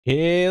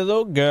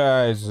Hello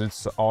guys,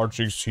 it's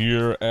Archix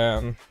here,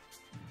 and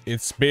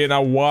it's been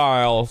a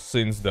while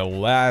since the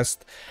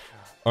last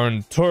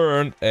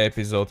Unturned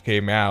episode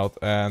came out,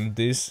 and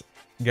this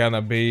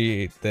gonna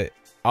be the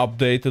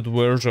updated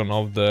version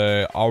of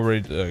the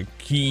ARID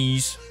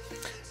keys,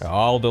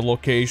 all the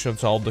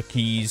locations, all the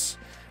keys,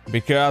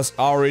 because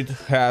ARID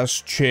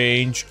has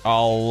changed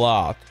a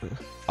lot.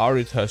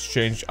 ARID has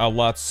changed a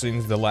lot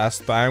since the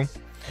last time,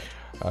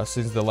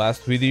 since the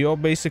last video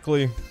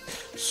basically.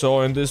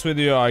 So in this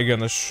video I'm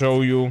gonna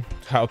show you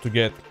how to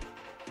get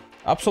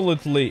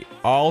absolutely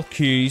all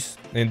keys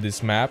in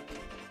this map.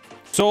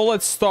 So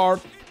let's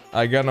start.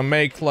 I'm gonna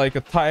make like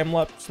a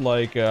time-lapse,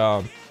 like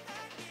a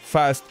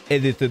fast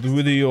edited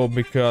video,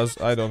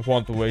 because I don't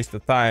want to waste the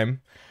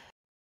time.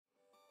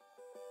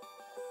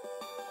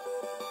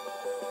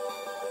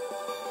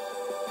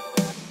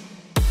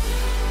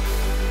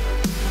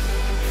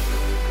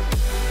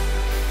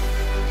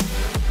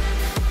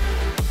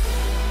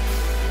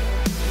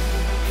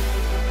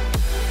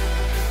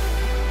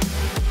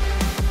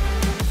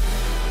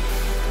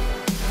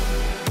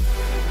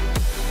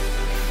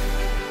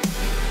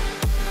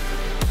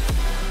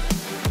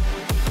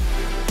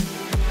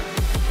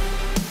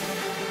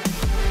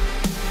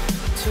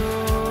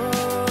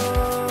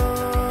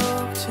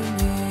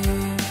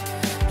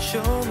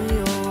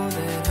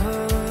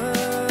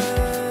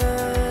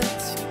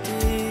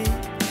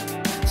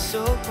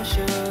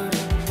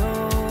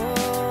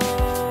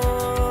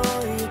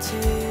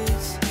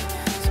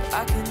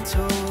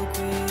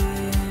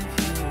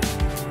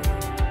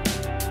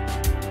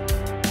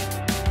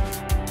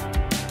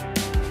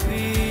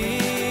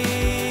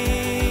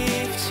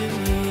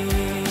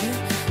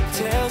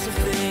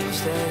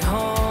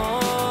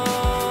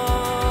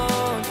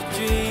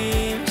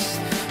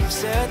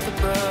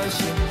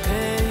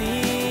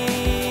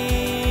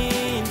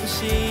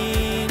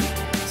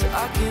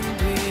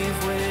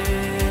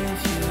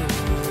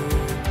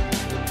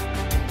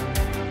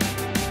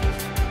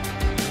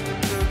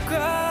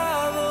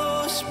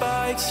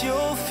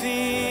 Your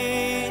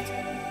feet,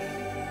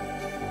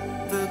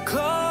 the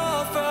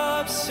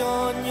cover-ups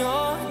on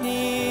your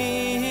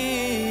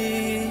knees.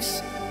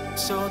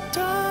 So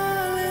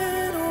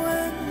darling,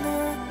 when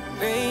the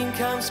rain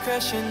comes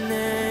crashing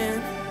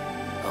in,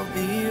 I'll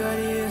be right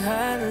here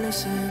and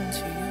listen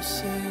to you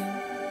sing.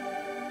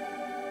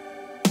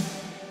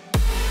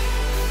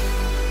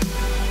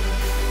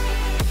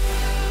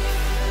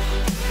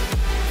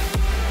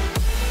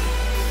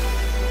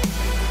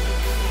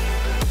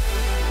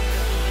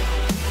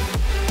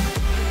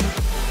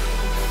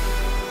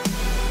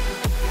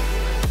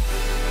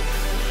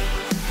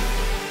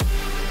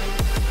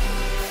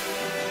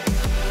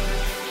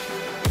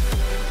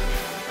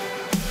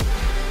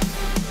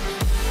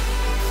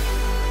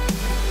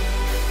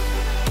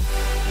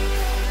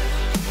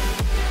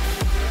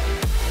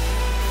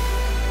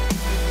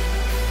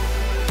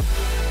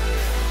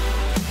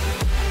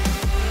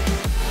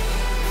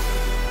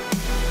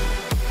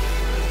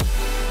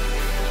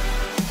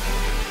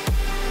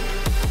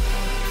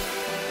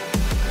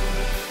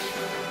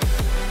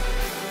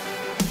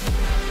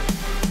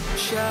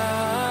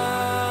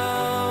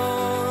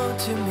 Shout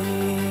to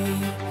me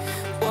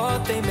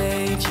what they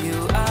made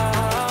you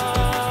out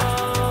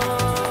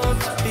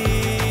to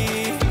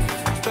be.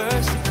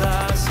 First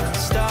class and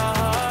start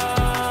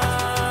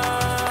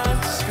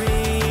to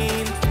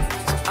scream,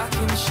 so I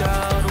can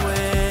shout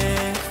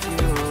with you.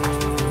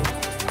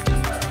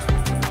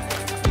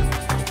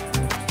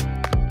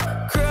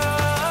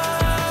 Cry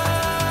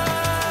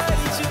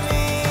to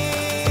me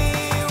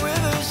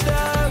rivers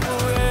that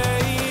will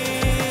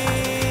raise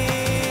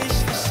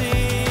the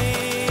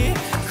sea,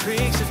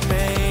 creeks of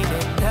pain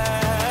and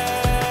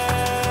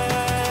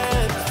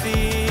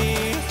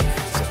apathy,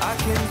 so I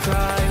can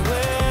cry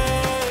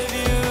with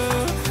you.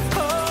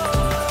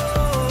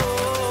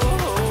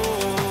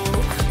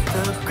 Oh,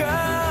 the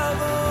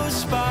gravel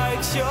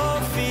spikes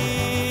your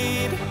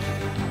feet,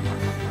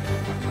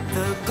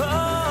 the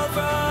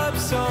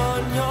cover-ups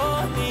on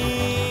your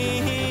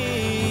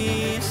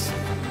knees.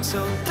 So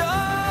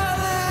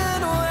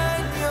darling,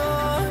 when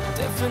you're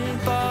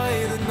deafened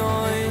by the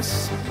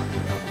noise,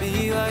 I'll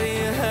be right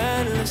here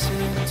and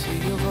listen to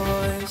your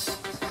voice.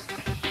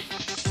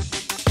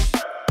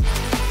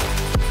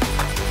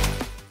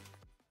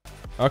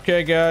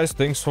 Okay guys,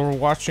 thanks for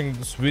watching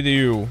this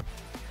video.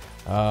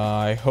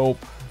 I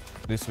hope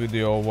this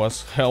video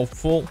was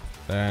helpful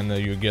and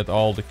you get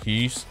all the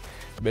keys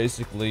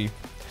basically.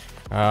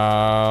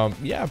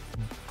 Yeah,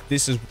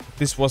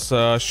 this was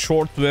a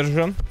short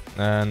version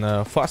and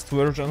a fast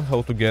version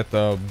how to get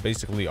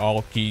basically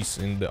all keys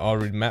in the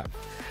ARID map.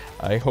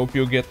 I hope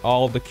you get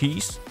all the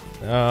keys,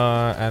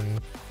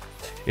 and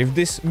if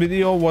this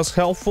video was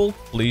helpful,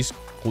 please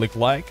click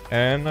like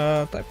and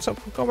type some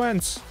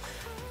comments.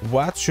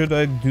 What should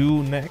I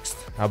do next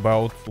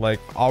about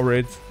like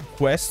ARID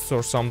quests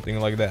or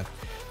something like that?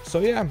 So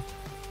yeah,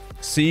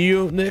 see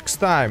you next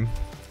time.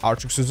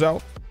 Archix is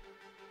out.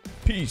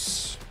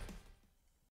 Peace.